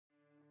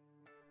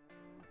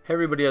Hey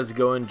everybody, how's it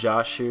going?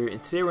 Josh here,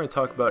 and today we're going to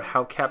talk about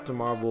how Captain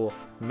Marvel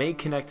may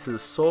connect to the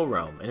Soul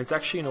Realm, and it's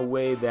actually in a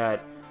way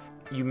that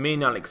you may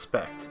not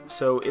expect.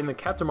 So in the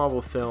Captain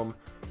Marvel film,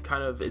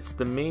 it's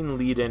the main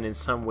lead-in in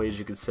some ways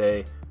you could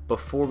say,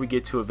 before we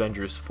get to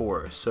Avengers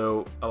 4.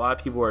 So a lot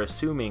of people are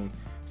assuming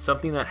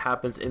something that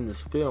happens in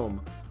this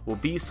film will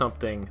be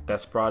something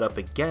that's brought up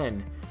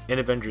again in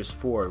Avengers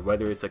 4,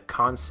 whether it's a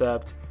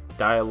concept,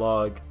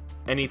 dialogue,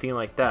 anything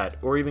like that,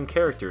 or even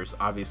characters,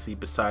 obviously,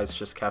 besides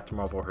just Captain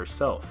Marvel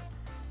herself.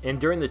 And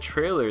during the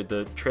trailer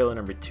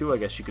number 2, I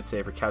guess you could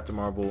say, for Captain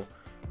Marvel,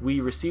 we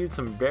received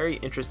some very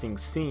interesting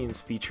scenes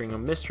featuring a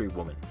mystery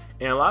woman.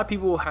 And a lot of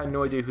people had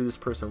no idea who this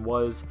person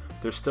was.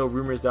 There's still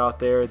rumors out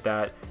there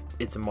that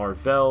it's a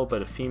Marvel,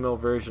 but a female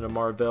version of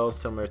Marvel,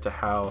 similar to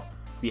how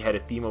we had a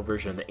female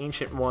version of the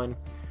Ancient One.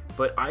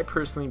 But I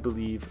personally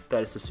believe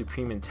that it's the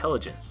Supreme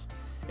Intelligence.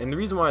 And the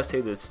reason why I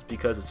say this is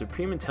because the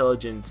Supreme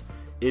Intelligence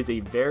is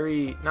a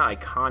very, not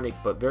iconic,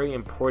 but very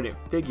important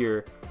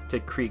figure to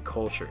Kree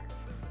culture.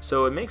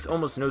 So it makes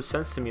almost no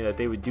sense to me that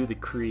they would do the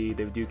Kree,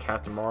 they would do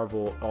Captain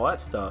Marvel, all that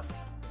stuff,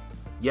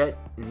 yet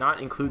not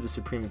include the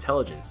Supreme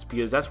Intelligence,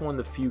 because that's one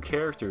of the few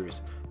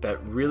characters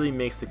that really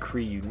makes the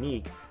Kree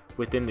unique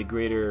within the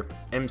greater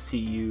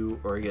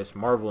MCU, or I guess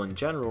Marvel in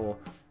general,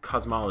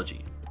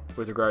 cosmology,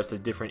 with regards to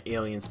different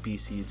alien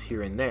species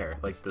here and there.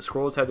 Like the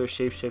Skrulls had their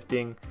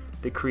shape-shifting,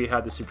 the Kree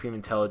had the Supreme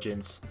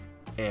Intelligence,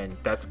 and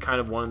that's kind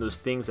of one of those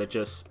things that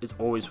just is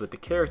always with the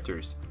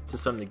characters to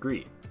some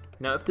degree.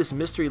 Now, if this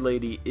mystery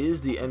lady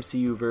is the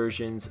MCU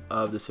versions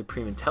of the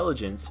Supreme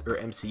Intelligence, or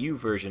MCU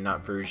version,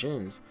 not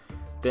versions,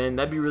 then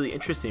that'd be really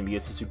interesting,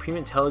 because the Supreme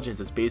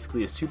Intelligence is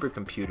basically a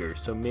supercomputer.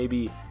 So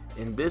maybe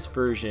in this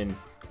version,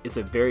 it's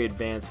a very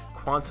advanced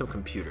quantum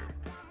computer,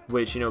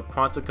 which,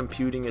 quantum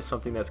computing is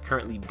something that's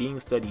currently being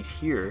studied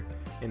here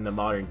in the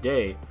modern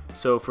day.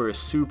 So for a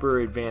super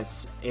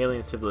advanced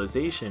alien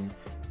civilization,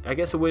 I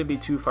guess it wouldn't be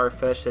too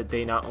far-fetched that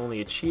they not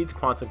only achieved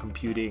quantum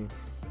computing,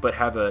 but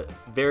have a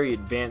very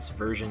advanced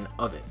version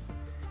of it.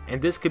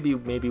 And this could be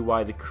maybe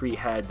why the Kree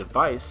had a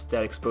device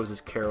that exposes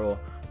Carol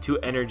to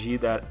energy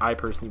that I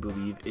personally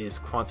believe is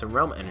quantum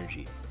realm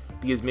energy,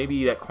 because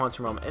maybe that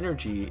quantum realm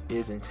energy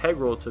is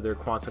integral to their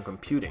quantum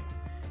computing.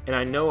 And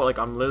I know,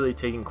 I'm literally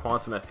taking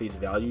quantum at face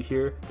value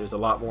here. There's a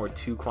lot more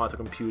to quantum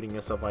computing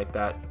and stuff like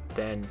that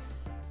than,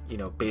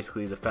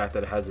 basically the fact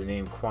that it has the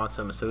name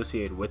quantum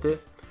associated with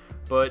it.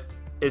 But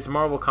it's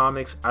Marvel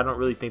Comics. I don't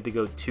really think they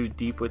go too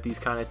deep with these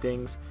kind of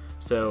things.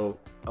 So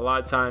a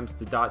lot of times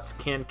the dots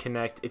can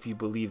connect if you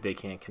believe they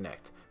can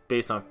connect,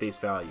 based on face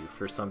value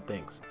for some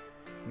things.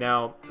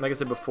 Now, like I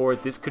said before,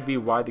 this could be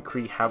why the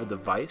Kree have a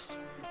device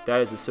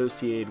that is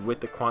associated with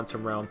the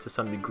quantum realm to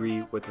some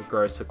degree with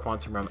regards to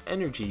quantum realm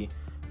energy,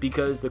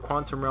 because the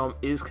quantum realm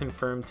is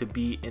confirmed to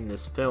be in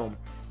this film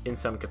in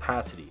some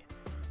capacity.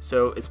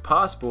 So it's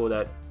possible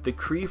that the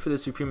Kree for the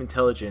Supreme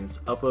Intelligence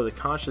upload the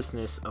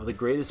consciousness of the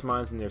greatest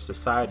minds in their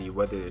society,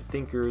 whether they're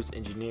thinkers,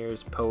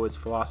 engineers, poets,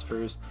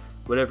 philosophers,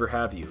 whatever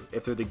have you.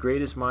 If they're the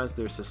greatest minds of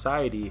their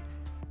society,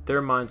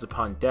 their minds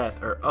upon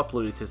death are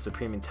uploaded to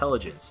Supreme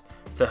Intelligence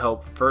to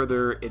help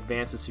further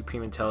advance the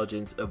Supreme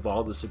Intelligence,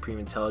 evolve the Supreme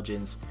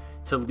Intelligence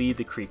to lead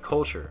the Kree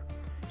culture.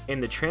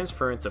 And the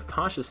transference of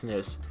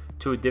consciousness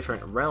to a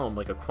different realm,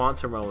 like a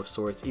quantum realm of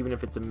sorts, even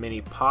if it's a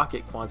mini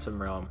pocket quantum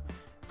realm,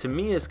 to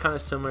me is kind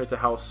of similar to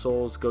how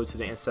souls go to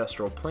the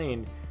ancestral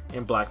plane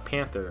in Black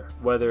Panther,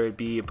 whether it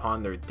be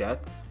upon their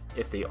death,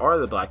 if they are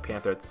the Black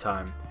Panther at the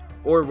time,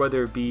 or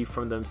whether it be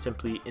from them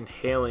simply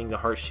inhaling the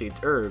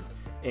heart-shaped herb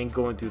and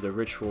going through the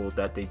ritual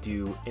that they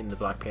do in the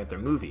Black Panther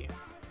movie.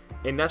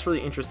 And that's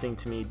really interesting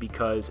to me,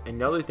 because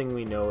another thing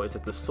we know is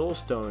that the Soul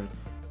Stone,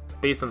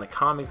 based on the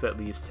comics at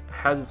least,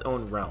 has its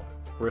own realm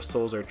where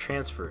souls are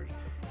transferred.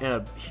 And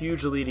a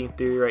huge leading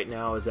theory right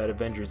now is that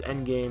Avengers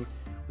Endgame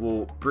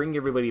will bring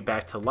everybody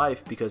back to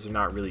life because they're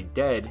not really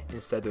dead,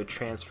 instead they're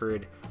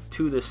transferred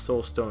to this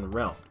Soul Stone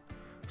realm.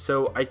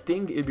 So I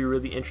think it'd be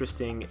really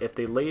interesting if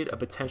they laid a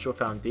potential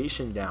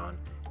foundation down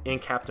in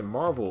Captain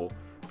Marvel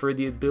for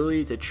the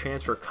ability to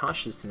transfer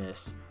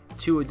consciousness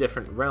to a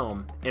different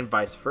realm, and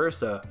vice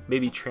versa,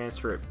 maybe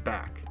transfer it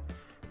back.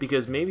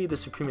 Because maybe the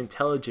Supreme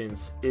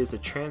Intelligence is a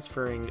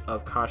transferring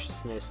of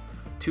consciousness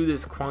to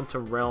this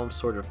quantum realm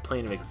sort of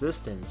plane of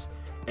existence,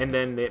 and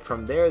then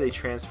from there they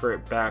transfer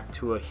it back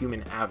to a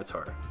human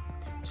avatar.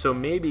 So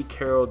maybe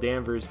Carol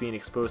Danvers being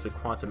exposed to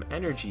quantum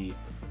energy,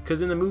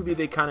 because in the movie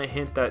they kind of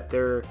hint that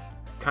they're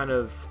kind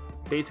of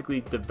basically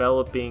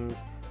developing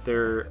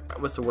their,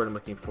 what's the word I'm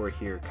looking for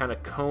here, kind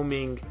of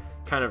combing,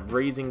 kind of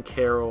raising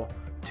Carol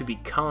to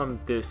become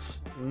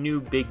this new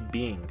big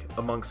being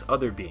amongst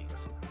other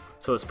beings.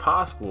 So it's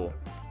possible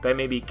that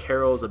maybe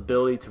Carol's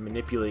ability to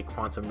manipulate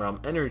quantum realm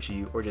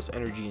energy, or just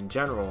energy in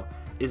general,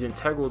 is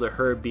integral to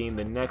her being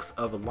the next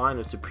of a line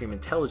of Supreme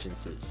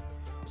Intelligences.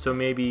 So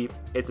maybe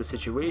it's a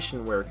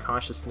situation where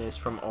consciousness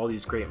from all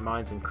these great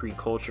minds in Kree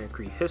culture and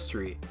Kree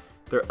history,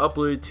 they're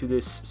uploaded to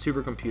this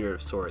supercomputer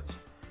of sorts,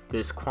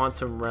 this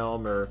quantum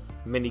realm or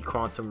mini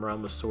quantum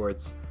realm of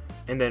sorts,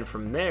 and then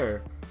from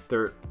there,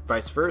 they're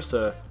vice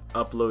versa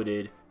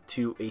uploaded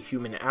to a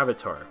human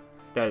avatar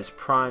that is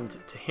primed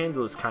to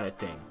handle this kind of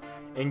thing.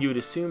 And you would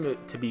assume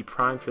that to be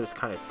primed for this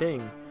kind of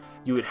thing,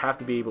 you would have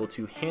to be able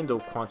to handle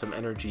quantum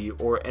energy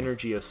or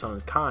energy of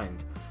some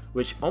kind,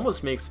 which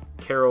almost makes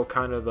Carol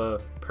kind of a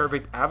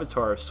perfect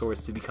avatar of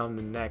sorts to become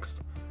the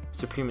next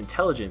Supreme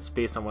Intelligence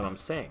based on what I'm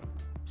saying.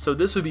 So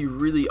this would be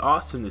really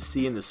awesome to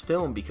see in this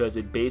film, because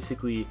it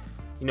basically,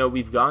 you know,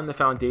 we've gotten the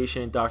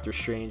foundation in Doctor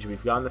Strange,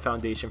 we've gotten the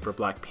foundation for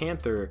Black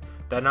Panther,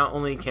 that not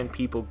only can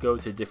people go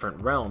to different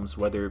realms,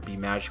 whether it be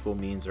magical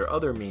means or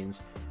other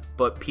means,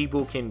 but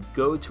people can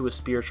go to a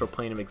spiritual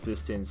plane of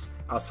existence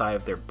outside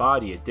of their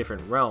body, a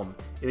different realm,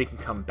 and they can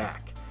come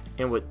back.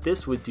 And what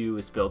this would do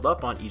is build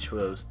up on each of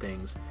those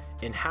things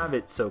and have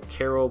it so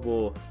Carol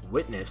will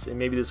witness, and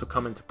maybe this will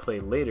come into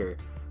play later,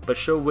 but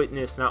show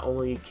witness not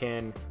only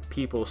can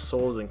people's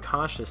souls and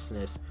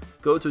consciousness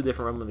go to a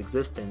different realm of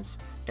existence,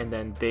 and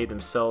then they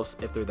themselves,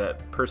 if they're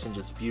that person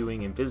just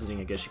viewing and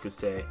visiting, I guess you could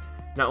say,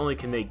 not only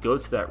can they go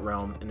to that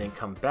realm and then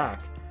come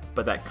back,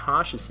 but that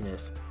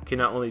consciousness can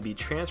not only be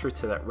transferred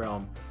to that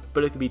realm,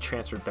 but it can be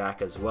transferred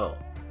back as well,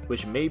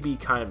 which may be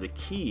kind of the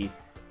key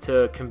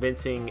to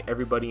convincing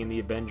everybody in the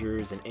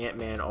Avengers and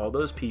Ant-Man, all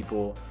those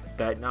people,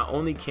 that not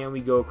only can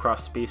we go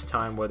across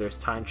space-time, whether it's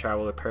time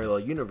travel or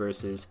parallel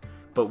universes,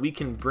 but we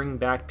can bring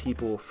back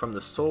people from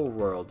the soul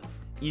world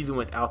even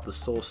without the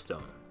soul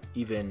stone.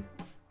 Even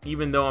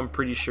though I'm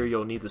pretty sure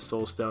you'll need the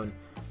soul stone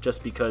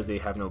just because they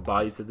have no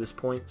bodies at this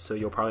point, so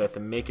you'll probably have to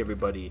make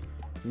everybody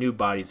new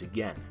bodies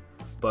again.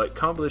 But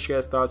comment below your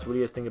guys' thoughts. What do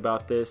you guys think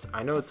about this?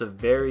 I know it's a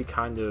very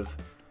kind of,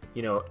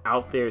 you know,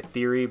 out there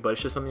theory, but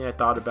it's just something I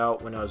thought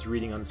about when I was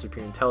reading on the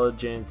Supreme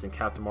Intelligence and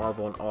Captain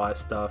Marvel and all that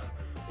stuff.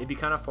 It'd be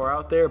kind of far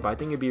out there, but I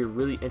think it'd be a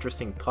really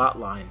interesting plot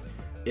line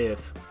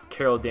if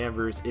Carol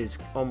Danvers is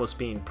almost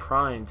being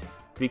primed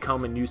to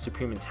become a new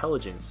Supreme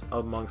Intelligence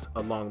amongst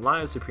a long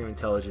line of Supreme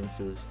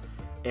Intelligences,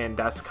 and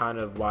that's kind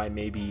of why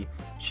maybe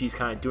she's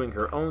kind of doing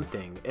her own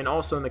thing. And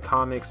also in the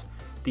comics,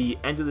 the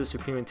end of the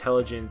Supreme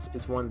Intelligence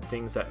is one of the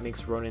things that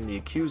makes Ronan the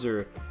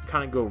Accuser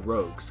kind of go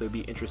rogue, so it'd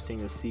be interesting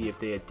to see if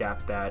they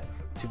adapt that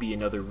to be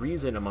another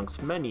reason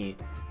amongst many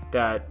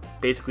that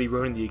basically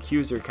Ronan the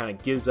Accuser kind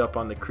of gives up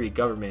on the Kree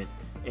government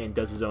and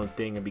does his own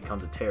thing and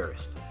becomes a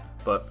terrorist.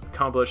 But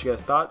comment below your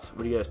guys' thoughts.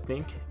 What do you guys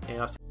think?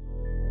 And I'll see